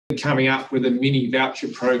coming up with a mini voucher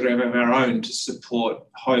program of our own to support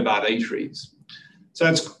Hobart eateries. So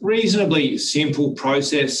it's a reasonably simple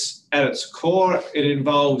process at its core. It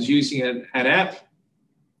involves using an app.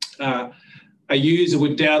 A user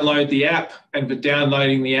would download the app, and for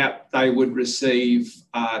downloading the app, they would receive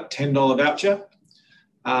a $10 voucher.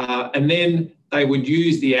 And then they would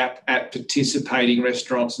use the app at participating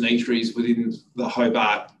restaurants and eateries within the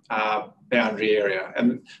Hobart boundary area.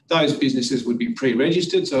 And those businesses would be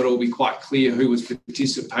pre-registered, so it'll be quite clear who was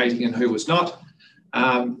participating and who was not.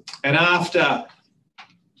 And after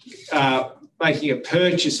making a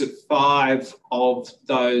purchase at 5 of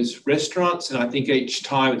those restaurants, and I think each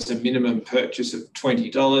time it's a minimum purchase of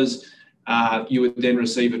 $20, you would then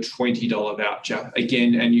receive a $20 voucher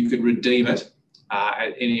again, and you could redeem it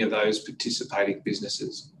at any of those participating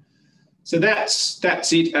businesses. So that's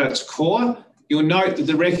it at its core. You'll note that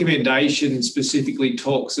the recommendation specifically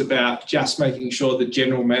talks about just making sure the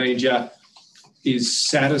general manager is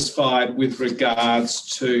satisfied with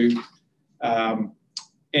regards to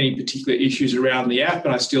any particular issues around the app,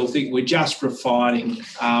 and I still think we're just refining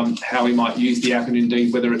how we might use the app and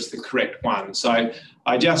indeed whether it's the correct one. So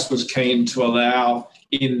I just was keen to allow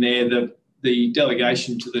in there the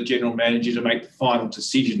delegation to the general manager to make the final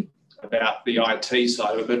decision about the IT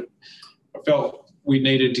side of it. But I felt we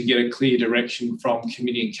needed to get a clear direction from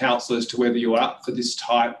committee and council as to whether you're up for this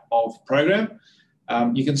type of program.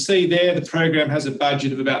 You can see there the program has a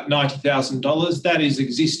budget of about $90,000. That is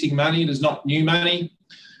existing money, it is not new money.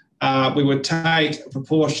 We would take a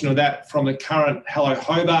proportion of that from the current Hello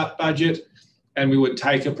Hobart budget, and we would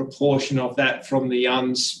take a proportion of that from the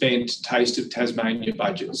unspent Taste of Tasmania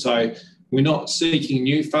budget. So we're not seeking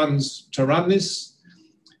new funds to run this.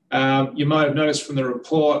 You might have noticed from the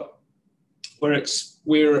report,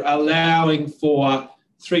 we're allowing for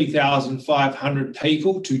 3,500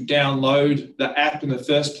 people to download the app in the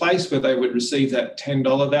first place, where they would receive that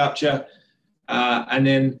 $10 voucher. And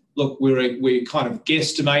then, look, we're kind of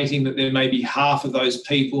guesstimating that there may be half of those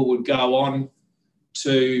people would go on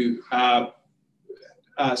to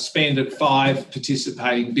spend at 5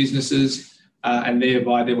 participating businesses, and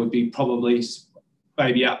thereby there would be probably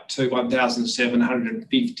maybe up to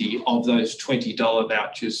 1,750 of those $20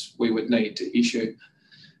 vouchers we would need to issue.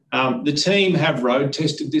 The team have road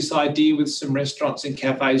tested this idea with some restaurants and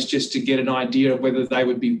cafes just to get an idea of whether they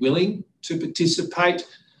would be willing to participate.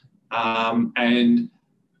 And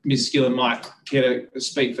Ms. Skillen might care to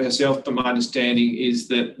speak for herself, but my understanding is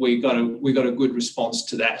that we got a good response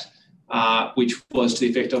to that, which was to the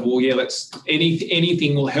effect of, well, yeah,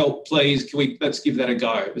 anything will help, please. Let's give that a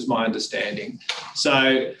go, was my understanding.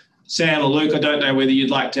 So, Sam or Luke, I don't know whether you'd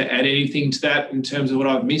like to add anything to that in terms of what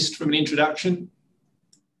I've missed from an introduction.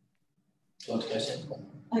 Do you want to go, Sam?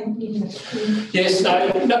 Yes, no,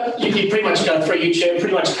 you pretty much go through, you Chair,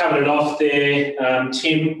 pretty much covered it off there,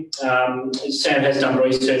 Tim. Sam has done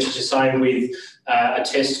research, as you're saying, with a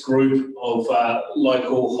test group of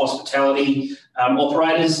local hospitality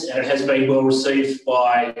operators, and it has been well received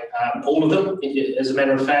by all of them, as a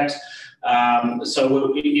matter of fact.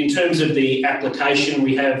 So in terms of the application,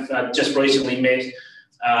 we have just recently met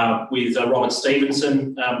with Robert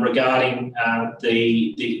Stevenson regarding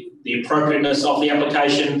the appropriateness of the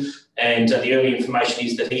application, and the early information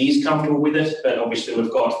is that he is comfortable with it, but obviously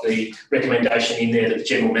we've got the recommendation in there that the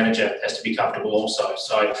General Manager has to be comfortable also.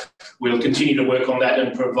 So we'll continue to work on that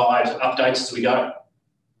and provide updates as we go.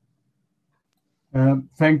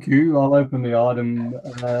 Thank you. I'll open the item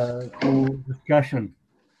for discussion.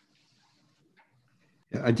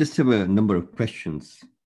 I just have a number of questions.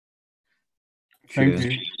 Thank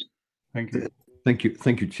you. Thank you. Thank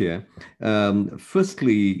you, Chair.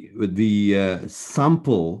 Firstly, with the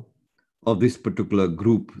sample of this particular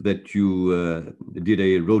group that you did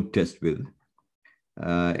a road test with,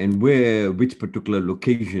 and which particular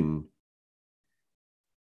location,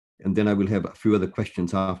 and then I will have a few other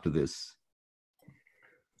questions after this.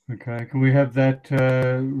 Okay, can we have that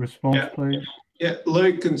response, please? Yeah,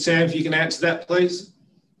 Luke and Sam, if you can answer that, please.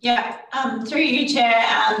 Yeah, through you, Chair.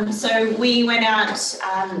 So we went out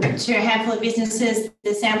to a handful of businesses.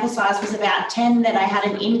 The sample size was about 10 that I had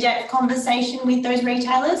an in-depth conversation with those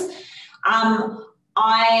retailers.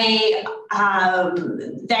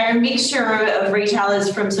 They're a mixture of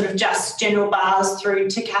retailers from sort of just general bars through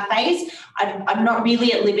to cafes. I'm not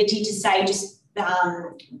really at liberty to say just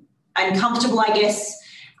I'm comfortable, I guess,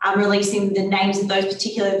 releasing the names of those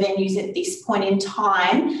particular venues at this point in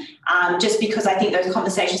time, just because I think those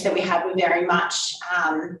conversations that we had were very much,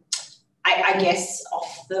 I guess,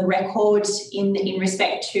 off the record in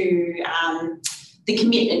respect to the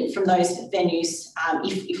commitment from those venues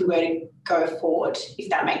if we were to go forward, if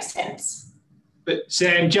that makes sense. But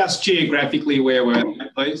Sam, just geographically, where were they,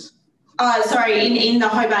 please? Sorry, in the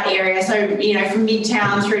Hobart area. So, you know, from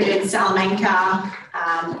Midtown through to Salamanca.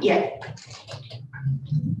 Yeah.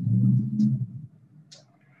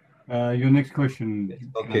 Your next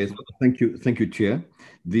question. Okay, so thank you, Chair.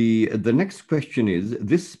 The next question is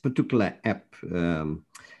this particular app.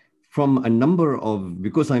 From a number of,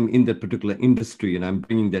 because I'm in that particular industry and I'm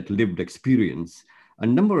bringing that lived experience, a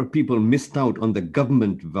number of people missed out on the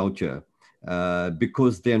government voucher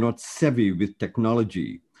because they're not savvy with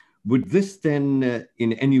technology. Would this then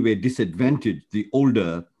in any way disadvantage the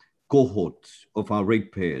older cohorts of our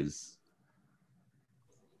ratepayers?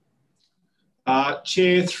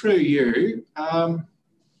 Chair, through you,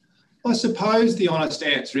 I suppose the honest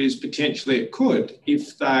answer is potentially it could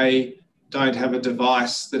if they don't have a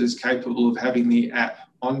device that is capable of having the app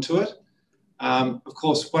onto it. Of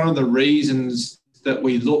course, one of the reasons that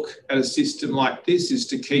we look at a system like this is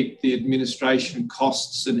to keep the administration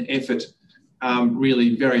costs and effort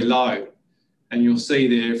really very low. And you'll see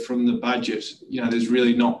there from the budget, you know, there's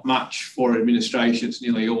really not much for administration. It's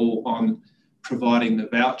nearly all on providing the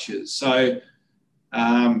vouchers. So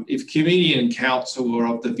if committee and council were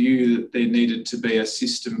of the view that there needed to be a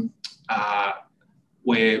system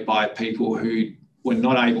whereby people who were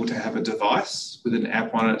not able to have a device with an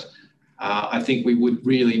app on it, I think we would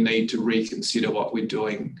really need to reconsider what we're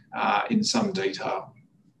doing in some detail.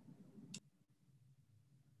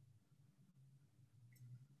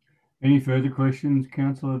 Any further questions,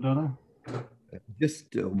 Councillor Dutta?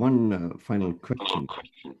 Just one final question.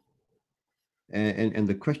 And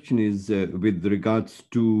the question is with regards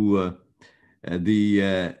to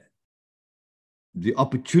the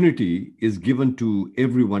opportunity is given to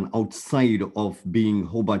everyone outside of being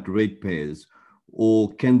Hobart ratepayers,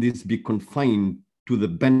 or can this be confined to the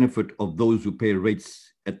benefit of those who pay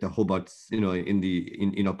rates at the Hobart's, you know,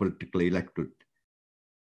 in a particular electorate?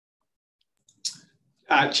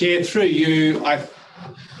 Chair, through you,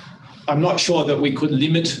 I'm not sure that we could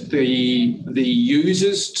limit the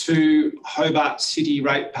users to Hobart City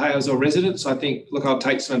ratepayers or residents. I think, look, I'll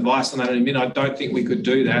take some advice on that in a minute. I don't think we could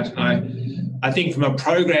do that. And I think from a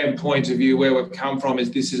program point of view, where we've come from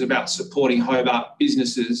is this is about supporting Hobart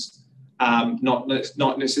businesses, not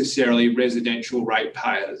necessarily residential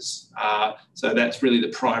ratepayers. So that's really the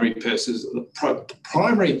primary purpose. The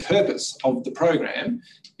primary purpose of the program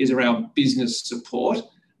is around business support.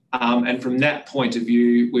 And from that point of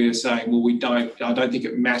view, we're saying, well, I don't think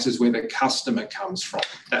it matters where the customer comes from.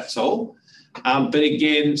 That's all. But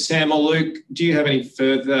again, Sam or Luke, do you have any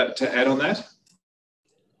further to add on that?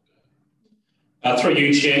 Through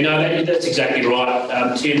you, Chair. No, that's exactly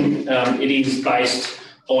right, Tim. It is based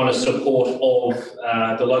on a support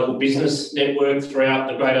of the local business network throughout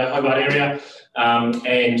the greater Hobart area. And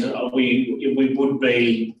we would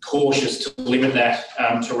be cautious to limit that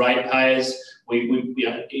to ratepayers. We you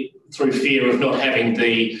know, through fear of not having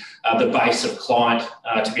the base of client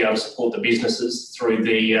to be able to support the businesses through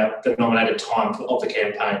the nominated time of the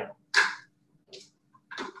campaign.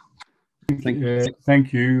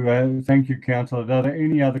 Thank you, Councillor Dutta.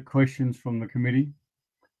 Any other questions from the committee?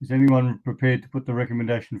 Is anyone prepared to put the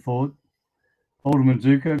recommendation forward? Alderman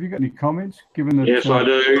Zuko, have you got any comments? Given that, yes, I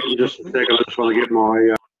do. Just a second, I just want to get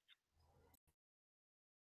my...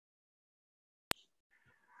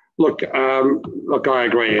 Look, I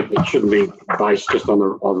agree. It shouldn't be based just on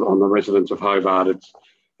the residents of Hobart. It's,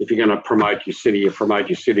 if you're going to promote your city, you promote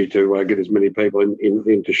your city to get as many people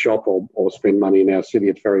in to shop or spend money in our city.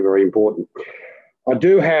 It's very, very important. I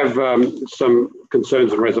do have some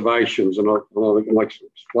concerns and reservations, and I'll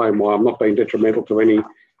explain why. I'm not being detrimental to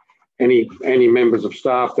any members of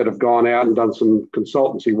staff that have gone out and done some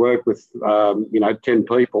consultancy work with 10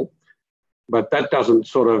 people. But that doesn't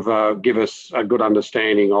sort of give us a good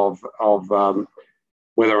understanding of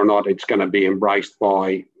whether or not it's going to be embraced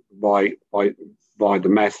by the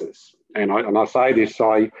masses. And I say this,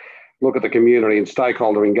 I look at the community and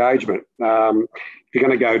stakeholder engagement. If you're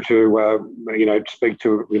going to go to, speak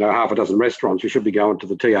to, half a dozen restaurants, you should be going to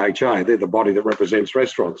the THA. They're the body that represents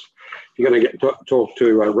restaurants. If you're going to talk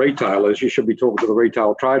to retailers, you should be talking to the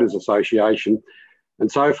Retail Traders Association,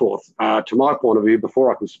 and so forth. To my point of view,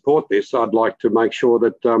 before I can support this, I'd like to make sure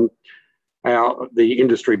that the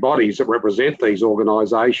industry bodies that represent these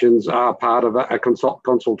organisations are part of a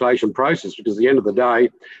consultation process, because at the end of the day,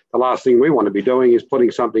 the last thing we want to be doing is putting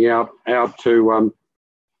something out to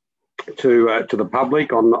the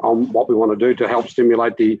public on what we want to do to help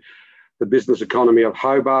stimulate the business economy of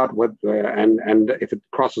Hobart, and if it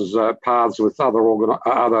crosses paths with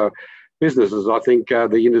other businesses, I think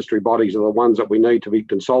the industry bodies are the ones that we need to be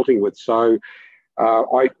consulting with. So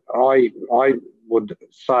I would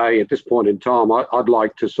say at this point in time, I'd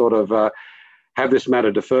like to sort of have this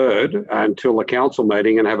matter deferred until the council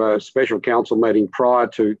meeting and have a special council meeting prior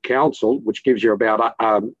to council, which gives you about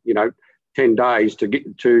 10 days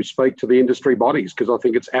to speak to the industry bodies, because I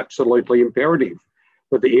think it's absolutely imperative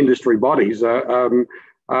that the industry bodies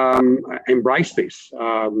embrace this.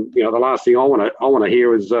 The last thing I want to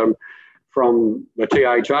hear is from the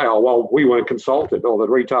THA, oh, well, we weren't consulted, or the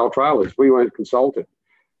retail trailers, we weren't consulted.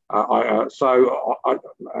 I'm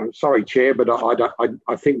sorry, Chair, but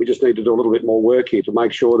I think we just need to do a little bit more work here to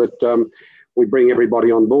make sure that we bring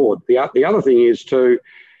everybody on board. The other thing is to,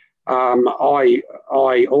 I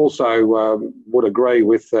also would agree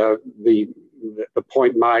with the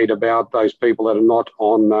point made about those people that are not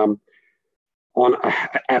on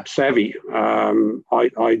app savvy. I'm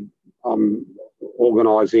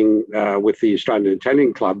organising with the Australian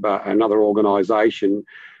Italian Club, another organisation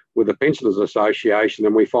with the Pensioners Association,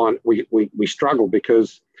 and we find we struggle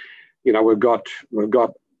because we've got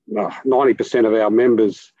 90% of our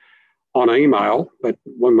members on email, but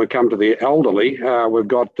when we come to the elderly, we've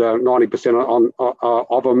got 90%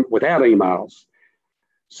 of them without emails.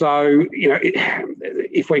 So,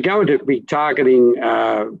 if we're going to be targeting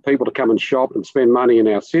people to come and shop and spend money in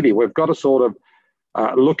our city, we've got to sort of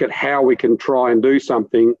look at how we can try and do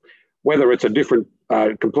something, whether it's a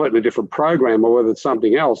completely different program or whether it's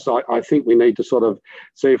something else. I think we need to sort of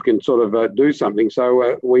see if we can sort of do something. So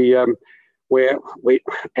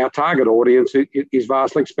our target audience is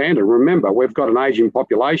vastly expanded. Remember, we've got an ageing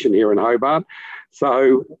population here in Hobart,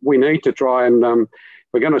 so we need to try and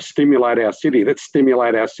we're going to stimulate our city. Let's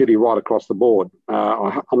stimulate our city right across the board.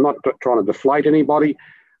 I'm not trying to deflate anybody,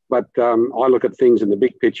 but I look at things in the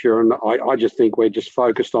big picture, and I just think we're just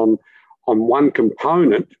focused on one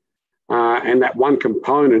component, and that one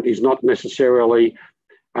component is not necessarily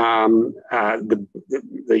the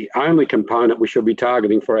only component we should be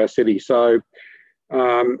targeting for our city. So,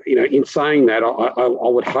 in saying that, I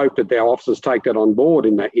would hope that our officers take that on board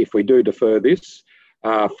in that if we do defer this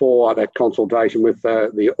for that consultation with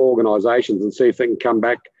the organisations and see if they can come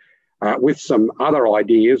back with some other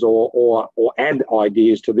ideas or add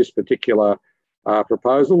ideas to this particular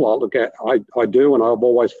proposal. I do, and I've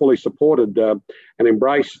always fully supported and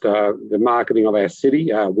embraced the marketing of our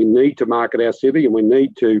city. We need to market our city, and we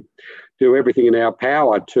need to do everything in our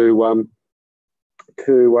power to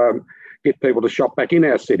get people to shop back in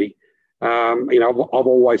our city. I've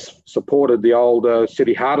always supported the old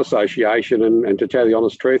City Heart Association, and to tell you the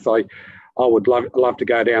honest truth, I would love to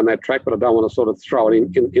go down that track, but I don't want to sort of throw it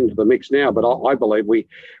into the mix now. But I believe we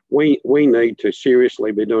need to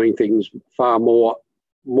seriously be doing things far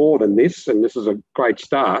more than this, and this is a great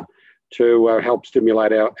start to help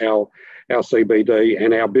stimulate our CBD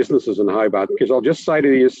and our businesses in Hobart. Because I'll just say to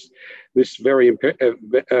you this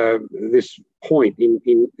point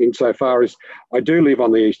insofar as I do live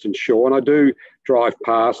on the Eastern Shore, and I do drive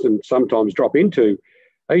past and sometimes drop into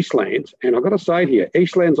Eastlands, and I've got to say to you,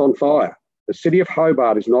 Eastland's on fire. The city of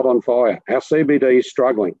Hobart is not on fire. Our CBD is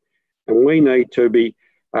struggling, and we need to be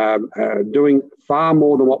doing far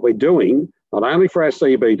more than what we're doing, not only for our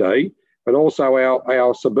CBD, but also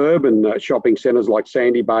our suburban shopping centres like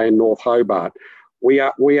Sandy Bay and North Hobart. We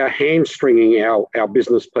are hamstringing our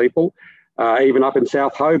business people. Even up in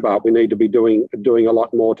South Hobart, we need to be doing a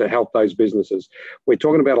lot more to help those businesses. We're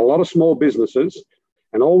talking about a lot of small businesses,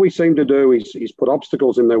 and all we seem to do is put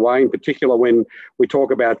obstacles in their way, in particular when we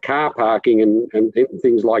talk about car parking and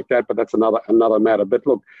things like that, but that's another matter. But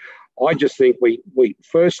look, I just think we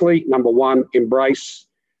firstly, number one, embrace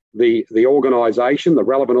the organisation, the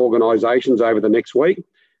relevant organisations over the next week.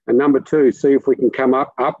 And number two, see if we can come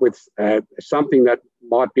up with something that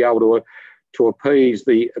might be able to appease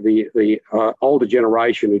the older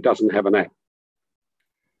generation who doesn't have an app.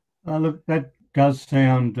 Look, that does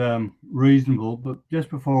sound reasonable, but just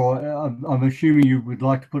before, I'm assuming you would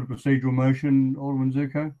like to put a procedural motion, Alderman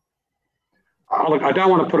Zuko? Look, I don't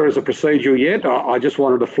want to put it as a procedure yet. I just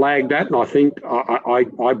wanted to flag that, and I think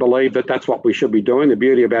I believe that that's what we should be doing. The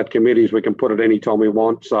beauty about committees, we can put it any time we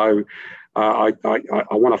want. So I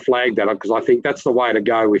want to flag that because I think that's the way to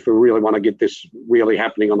go if we really want to get this really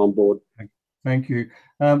happening on board. Thank you.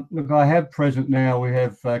 Look, I have present now, we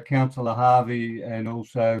have Councillor Harvey and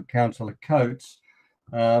also Councillor Coates,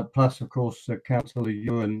 plus, of course, Councillor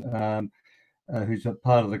Ewan, who's a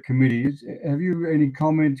part of the committee. Have you any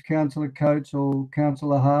comments, Councillor Coates or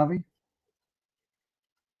Councillor Harvey?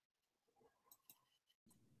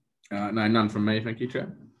 No, none from me. Thank you,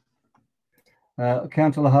 Chair.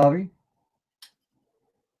 Councillor Harvey?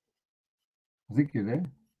 I think you're there.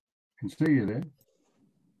 I can see you there.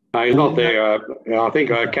 No, he's not there. I think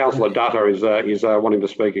Councillor Dutta is wanting to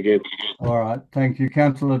speak again. All right, thank you,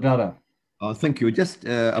 Councillor Dutta. Thank you. Just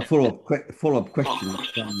a follow-up question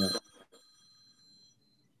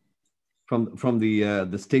from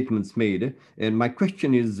the statements made, and my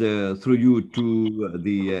question is through you to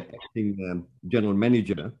the acting general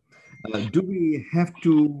manager. Do we have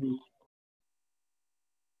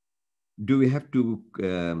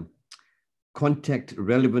to contact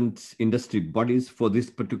relevant industry bodies for this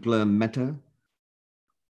particular matter?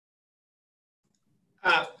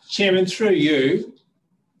 Chairman, through you,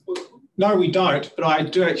 no, we don't, but I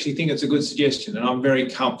do actually think it's a good suggestion, and I'm very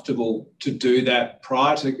comfortable to do that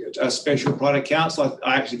prior to a special product council.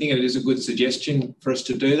 I actually think it is a good suggestion for us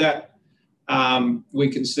to do that. We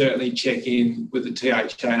can certainly check in with the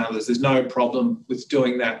THA and others. There's no problem with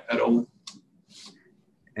doing that at all.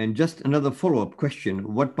 And just another follow-up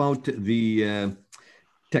question. What about the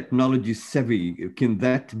technology savvy? Can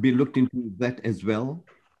that be looked into that as well?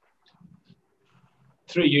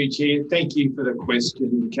 Through you, Chair, thank you for the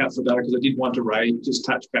question, Councillor Dutta, because I did want to just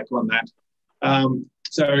touch back on that.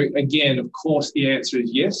 So again, of course, the answer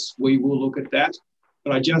is yes, we will look at that.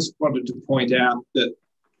 But I just wanted to point out that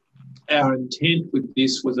our intent with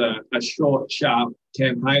this was a short, sharp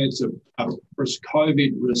campaign. It's a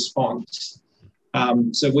COVID response.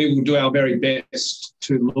 So we will do our very best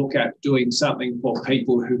to look at doing something for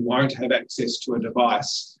people who won't have access to a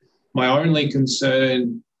device. My only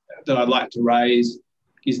concern that I'd like to raise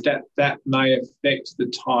is that that may affect the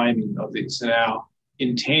timing of this. And our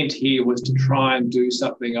intent here was to try and do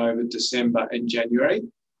something over December and January.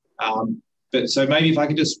 But so maybe if I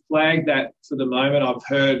could just flag that for the moment. I've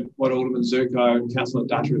heard what Alderman Zuko and Councillor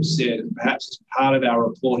Dutta have said, and perhaps as part of our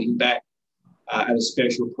reporting back at a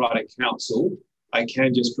special product council, I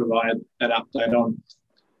can just provide an update on,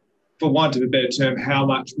 for want of a better term, how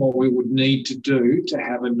much more we would need to do to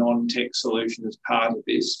have a non-tech solution as part of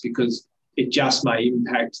this, because it just may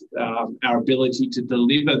impact our ability to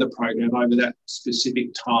deliver the program over that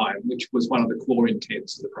specific time, which was one of the core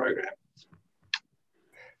intents of the program.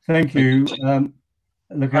 Thank you. I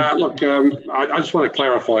just want to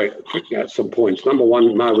clarify some points. Number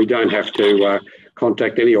one, no, we don't have to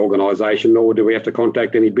contact any organisation, nor do we have to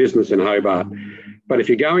contact any business in Hobart. But if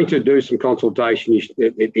you're going to do some consultation,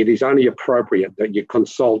 it is only appropriate that you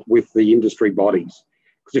consult with the industry bodies.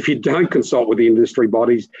 Because if you don't consult with the industry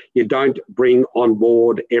bodies, you don't bring on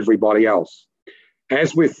board everybody else.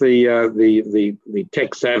 As with the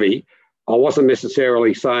tech savvy, I wasn't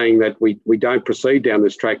necessarily saying that we don't proceed down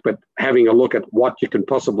this track, but having a look at what you can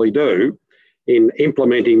possibly do in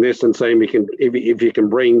implementing this and seeing if you can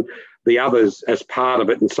bring the others as part of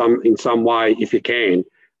it in some way, if you can.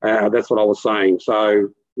 That's what I was saying. So,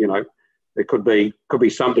 you know, it could be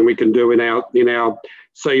something we can do in our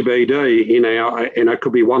CBD, and it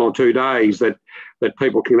could be 1 or 2 days that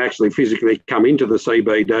people can actually physically come into the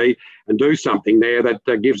CBD and do something there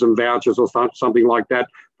that gives them vouchers or something like that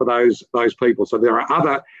for those people. So there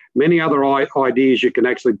are many other ideas you can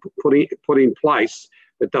actually put in place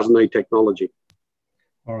that doesn't need technology.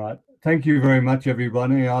 All right. Thank you very much,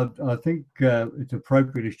 everybody. I think it's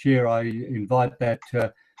appropriate as chair I invite that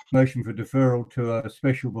motion for deferral to a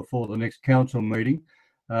special before the next council meeting.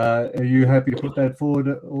 Are you happy to put that forward,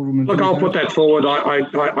 Alderman? Look, I'll put that forward.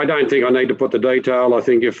 I don't think I need to put the detail. I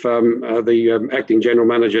think if the acting general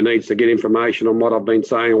manager needs to get information on what I've been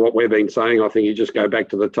saying or what we've been saying, I think you just go back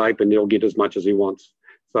to the tape and he'll get as much as he wants.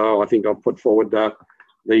 So I think I've put forward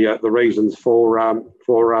the reasons for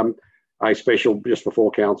a special just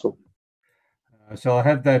before council. So I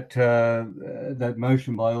have that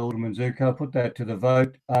motion by Alderman Zuko. I'll put that to the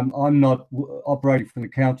vote. I'm not operating from the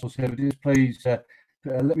council, so just please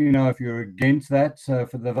let me know if you're against that. So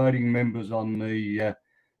for the voting members on the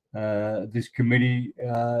this committee,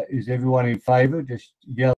 is everyone in favour? Just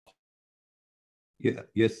yell. Yeah.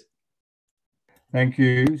 Yes. Thank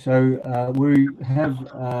you. So we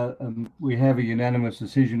have a unanimous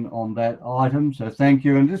decision on that item. So thank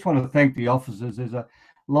you, and just want to thank the officers. There's a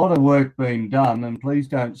lot of work being done, and please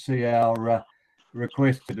don't see our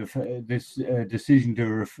request to this decision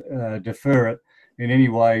to defer it in any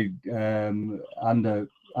way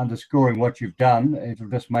underscoring what you've done. It'll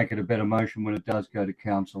just make it a better motion when it does go to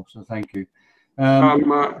council. So thank you.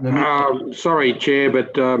 Sorry, Chair,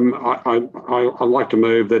 but I'd like to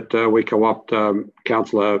move that we co-opt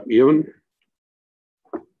Councillor Ewan.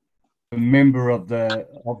 A member of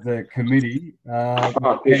the committee.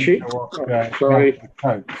 Is she? Sorry.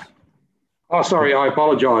 Oh, sorry. I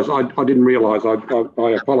apologise. I didn't realise. I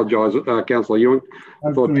apologise, Councillor Ewan.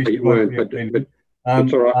 I thought that you weren't, but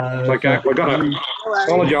it's all right. It's okay. We're going to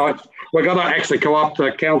apologise. We're going to actually co-opt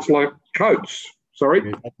Councillor Coates. Sorry?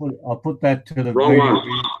 Yes, I'll put that to the Wrong meeting.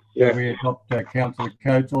 one. Yeah. We adopt Councillor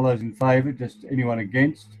Coates. All those in favour? Just anyone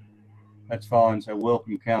against? That's fine. So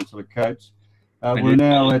welcome, Councillor Coates. We're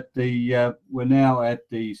now at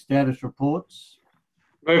the status reports.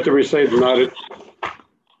 Move to receive the notice.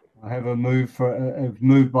 I have a move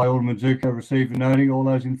moved by Alderman Zuko. Receive the noting. All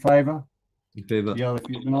those in favour? In favour. Yell if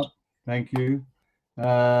you're not. Thank you.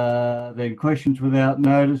 Then questions without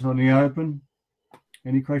notice on the open.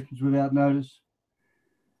 Any questions without notice?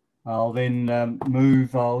 I'll then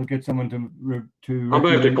I'll get someone to I'll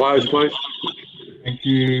move to close, please. Thank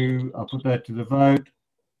you. I'll put that to the vote.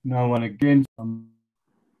 No one against.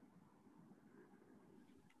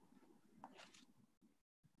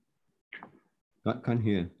 Can't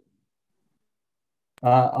hear.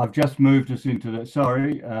 I've just moved us into the.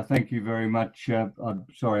 Sorry. Thank you very much. I'm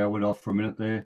sorry, I went off for a minute there.